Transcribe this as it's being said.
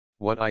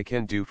What I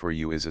Can Do For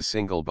You is a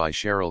single by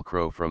Sheryl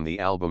Crow from the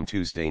album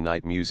Tuesday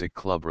Night Music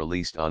Club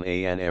released on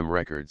A&M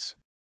Records.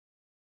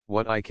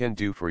 What I Can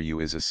Do For You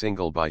is a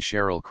single by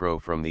Sheryl Crow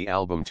from the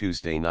album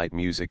Tuesday Night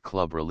Music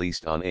Club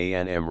released on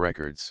A&M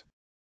Records.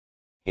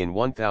 In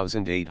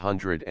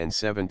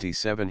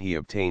 1877 he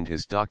obtained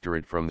his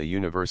doctorate from the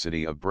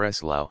University of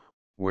Breslau,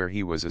 where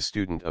he was a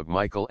student of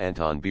Michael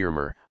Anton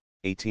Biermer,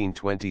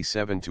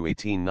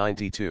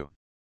 1827–1892.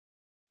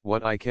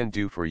 What I Can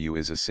Do For You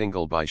is a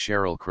single by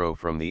Sheryl Crow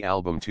from the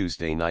album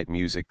Tuesday Night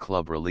Music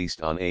Club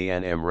released on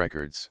A&M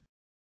Records.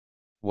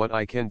 What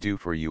I Can Do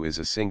For You is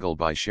a single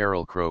by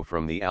Sheryl Crow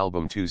from the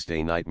album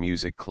Tuesday Night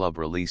Music Club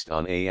released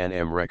on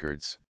A&M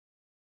Records.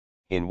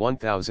 In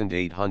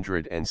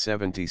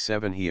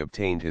 1877 he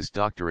obtained his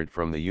doctorate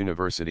from the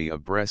University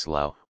of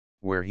Breslau,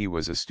 where he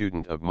was a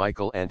student of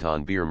Michael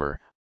Anton Biermer,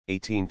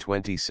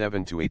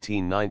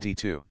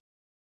 1827–1892.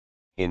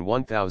 In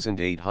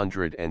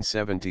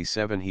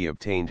 1877 he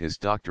obtained his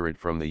doctorate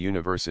from the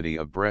University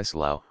of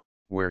Breslau,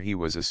 where he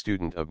was a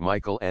student of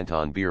Michael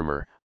Anton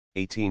Biermer,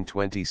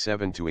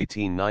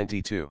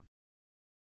 1827–1892.